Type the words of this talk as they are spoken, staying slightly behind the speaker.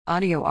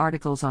Audio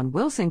articles on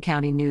Wilson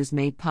County News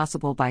made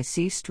possible by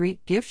C Street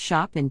Gift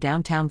Shop in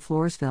downtown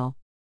Floresville.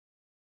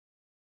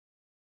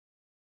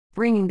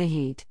 Bringing the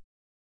heat.